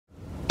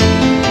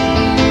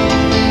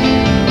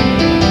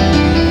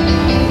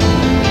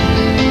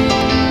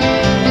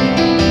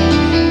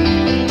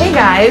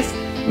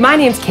My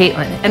name's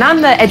Caitlin, and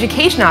I'm the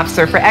Education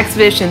Officer for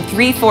Expedition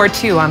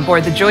 342 on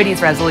board the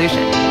JOIDES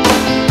Resolution.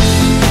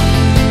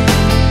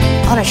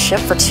 On a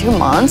ship for 2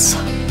 months?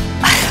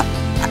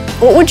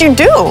 What would you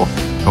do?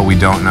 But we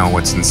don't know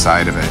what's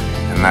inside of it,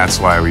 and that's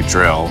why we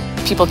drill.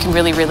 People can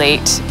really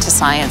relate to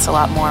science a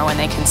lot more when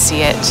they can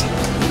see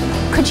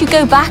it. Could you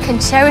go back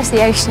and show us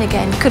the ocean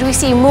again? Could we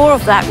see more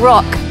of that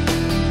rock?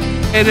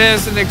 It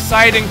is an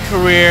exciting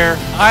career.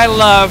 I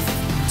love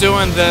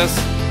doing this.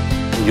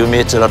 You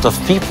meet a lot of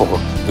people,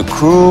 the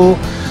crew,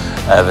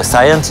 the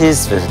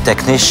scientists, the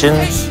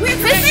technicians.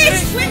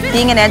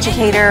 Being an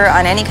educator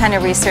on any kind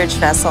of research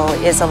vessel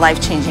is a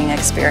life-changing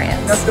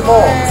experience.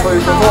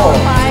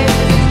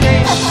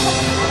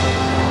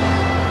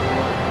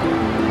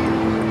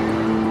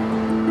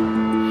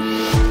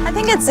 I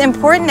think it's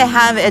important to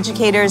have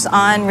educators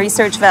on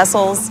research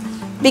vessels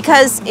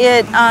because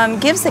it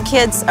gives the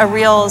kids a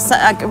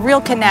real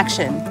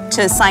connection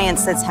to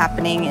science that's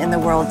happening in the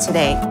world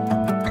today.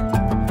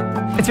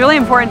 It's really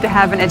important to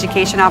have an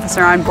education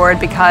officer on board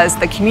because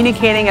the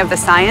communicating of the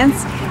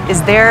science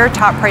is their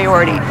top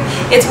priority.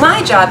 It's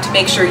my job to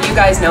make sure you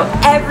guys know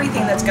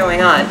everything that's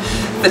going on,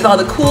 with all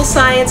the cool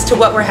science to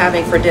what we're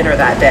having for dinner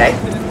that day.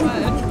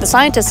 The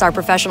scientists are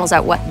professionals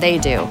at what they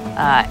do,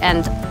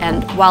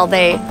 and while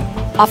they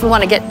often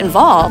want to get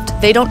involved,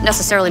 they don't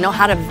necessarily know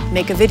how to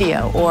make a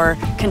video or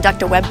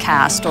conduct a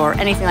webcast or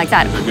anything like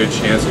that. There's a good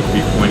chance it could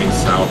be pointing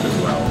south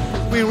as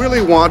well. We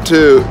really want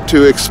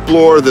to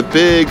explore the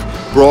big,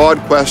 broad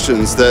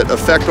questions that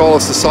affect all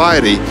of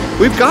society.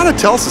 We've got to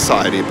tell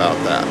society about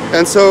that.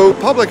 And so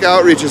public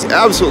outreach is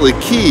absolutely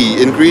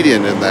key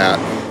ingredient in that.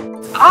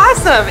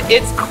 Awesome!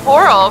 It's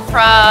coral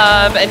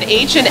from an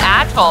ancient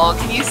atoll.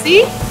 Can you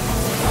see?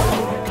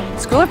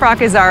 School of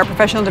Rock is our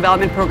professional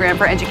development program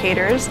for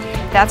educators.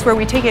 That's where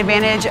we take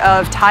advantage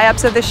of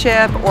tie-ups of the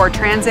ship or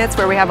transits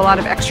where we have a lot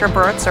of extra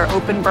berths or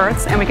open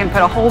berths, and we can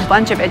put a whole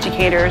bunch of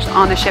educators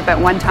on the ship at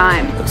one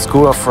time.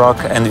 School of Rock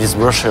and this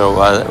brochure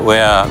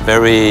were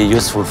very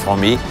useful for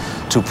me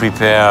to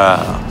prepare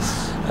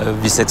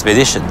this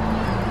expedition.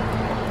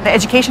 The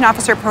Education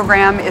Officer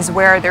program is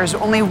where there's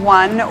only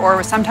one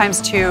or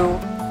sometimes two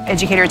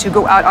educators who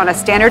go out on a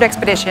standard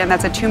expedition.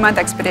 That's a 2-month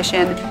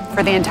expedition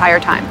for the entire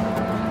time.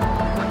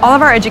 All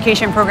of our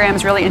education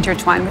programs really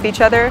intertwine with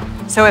each other.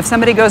 So if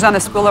somebody goes on the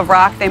School of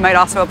Rock, they might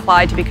also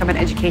apply to become an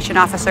education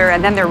officer,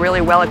 and then they're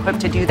really well equipped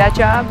to do that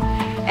job.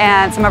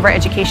 And some of our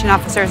education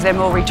officers then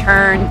will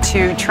return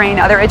to train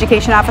other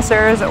education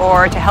officers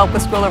or to help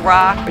with School of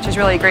Rock, which is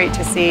really great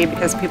to see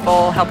because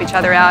people help each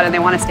other out and they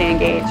want to stay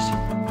engaged.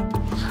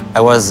 I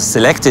was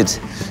selected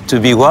to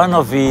be one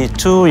of the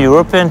 2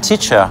 European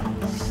teachers,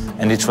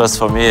 and it was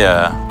for me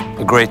a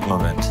great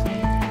moment.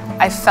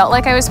 I felt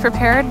like I was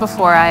prepared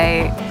before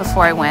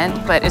I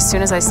went, but as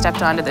soon as I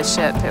stepped onto the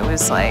ship, it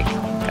was like,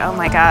 oh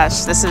my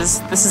gosh, this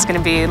is going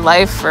to be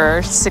life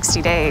for 60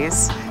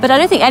 days. But I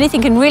don't think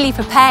anything can really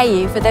prepare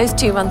you for those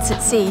 2 months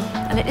at sea.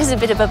 And it is a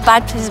bit of a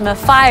baptism of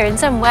fire in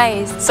some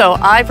ways. So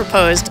I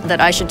proposed that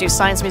I should do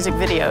science music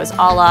videos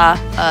a la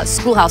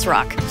Schoolhouse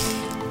Rock.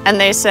 And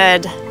they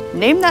said,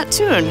 name that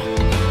tune.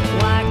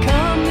 Why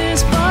come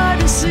this far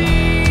to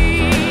sea?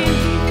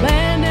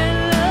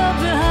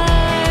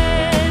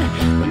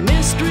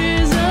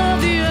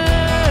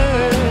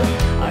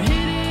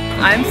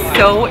 I'm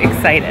so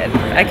excited.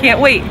 I can't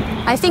wait.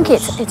 I think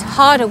it's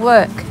harder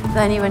work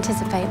than you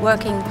anticipate,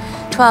 working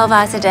 12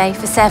 hours a day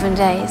for 7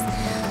 days.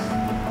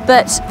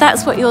 But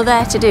that's what you're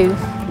there to do.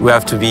 We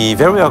have to be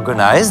very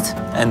organized,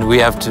 and we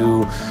have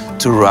to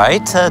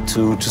write,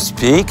 to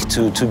speak,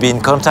 to be in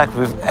contact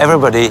with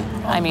everybody.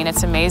 I mean,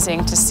 it's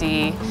amazing to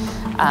see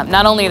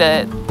not only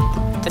the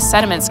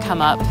sediments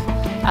come up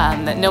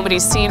that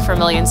nobody's seen for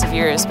millions of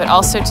years, but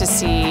also to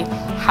see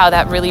how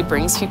that really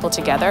brings people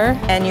together.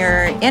 And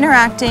you're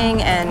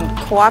interacting and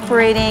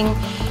cooperating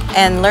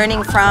and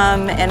learning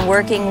from and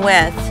working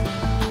with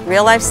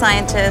real-life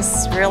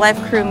scientists, real-life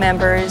crew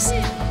members,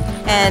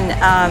 and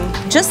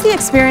just the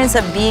experience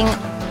of being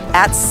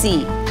at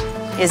sea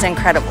is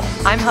incredible.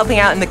 I'm helping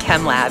out in the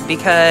chem lab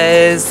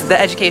because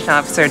the education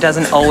officer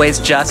doesn't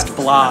always just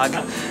blog.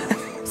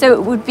 So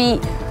it would be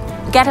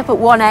get up at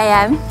 1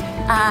 a.m.,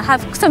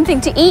 have something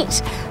to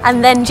eat,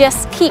 and then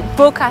just keep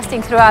broadcasting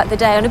throughout the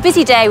day. On a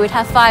busy day, we'd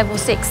have 5 or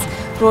 6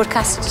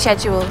 broadcast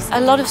schedules. A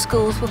lot of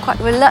schools were quite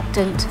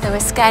reluctant. They were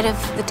scared of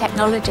the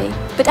technology.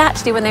 But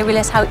actually, when they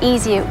realised how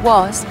easy it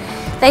was,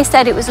 they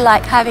said it was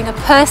like having a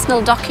personal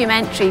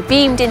documentary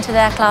beamed into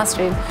their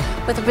classroom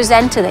with a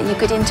presenter that you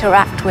could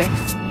interact with.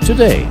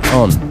 Today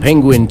on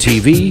Penguin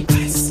TV,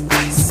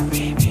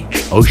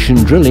 ocean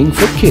drilling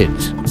for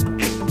kids.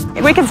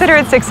 We consider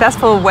it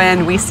successful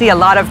when we see a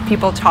lot of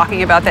people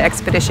talking about the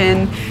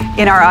expedition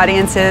in our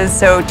audiences,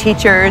 so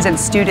teachers and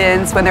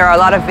students, when there are a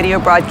lot of video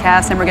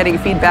broadcasts and we're getting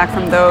feedback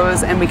from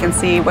those and we can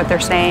see what they're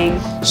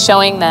saying.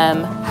 Showing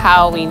them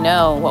how we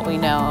know what we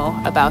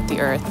know about the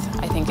Earth,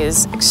 I think,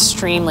 is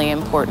extremely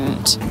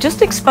important.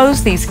 Just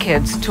expose these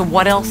kids to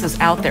what else is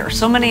out there.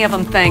 So many of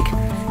them think,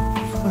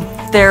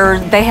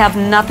 They have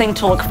nothing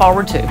to look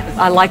forward to.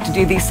 I like to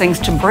do these things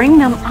to bring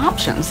them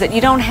options, that you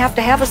don't have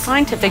to have a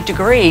scientific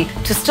degree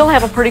to still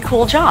have a pretty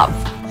cool job.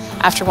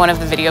 After one of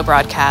the video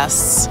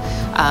broadcasts,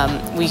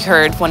 we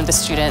heard one of the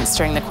students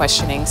during the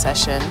questioning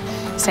session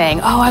saying,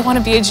 "Oh, I want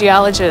to be a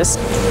geologist."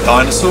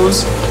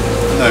 Dinosaurs?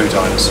 No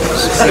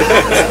dinosaurs.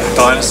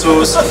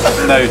 Dinosaurs?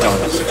 No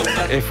dinosaurs.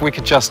 If we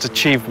could just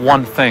achieve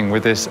one thing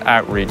with this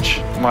outreach,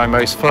 my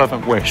most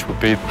fervent wish would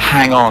be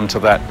hang on to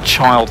that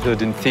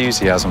childhood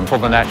enthusiasm for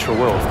the natural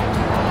world.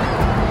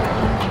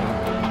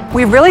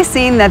 We've really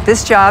seen that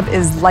this job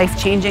is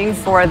life-changing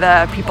for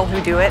the people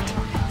who do it.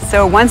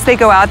 So once they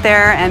go out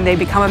there and they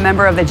become a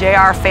member of the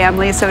JR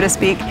family, so to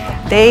speak,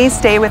 they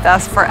stay with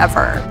us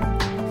forever.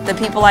 The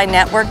people I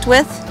networked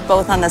with,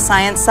 both on the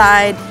science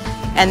side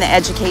and the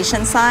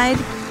education side,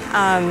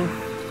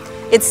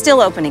 it's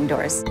still opening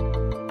doors.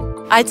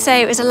 I'd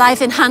say it was a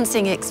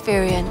life-enhancing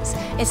experience.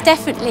 It's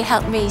definitely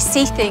helped me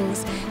see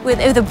things with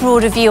a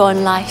broader view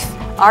on life.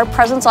 Our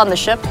presence on the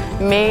ship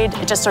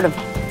it just sort of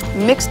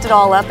mixed it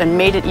all up and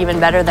made it even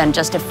better than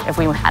just if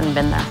we hadn't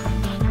been there.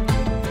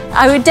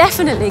 I would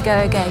definitely go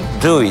again.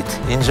 Do it,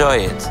 enjoy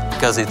it,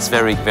 because it's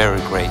very,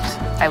 very great.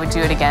 I would do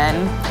it again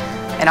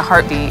in a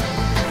heartbeat.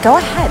 Go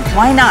ahead,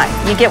 why not?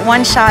 You get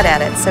one shot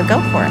at it, so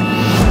go for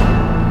it.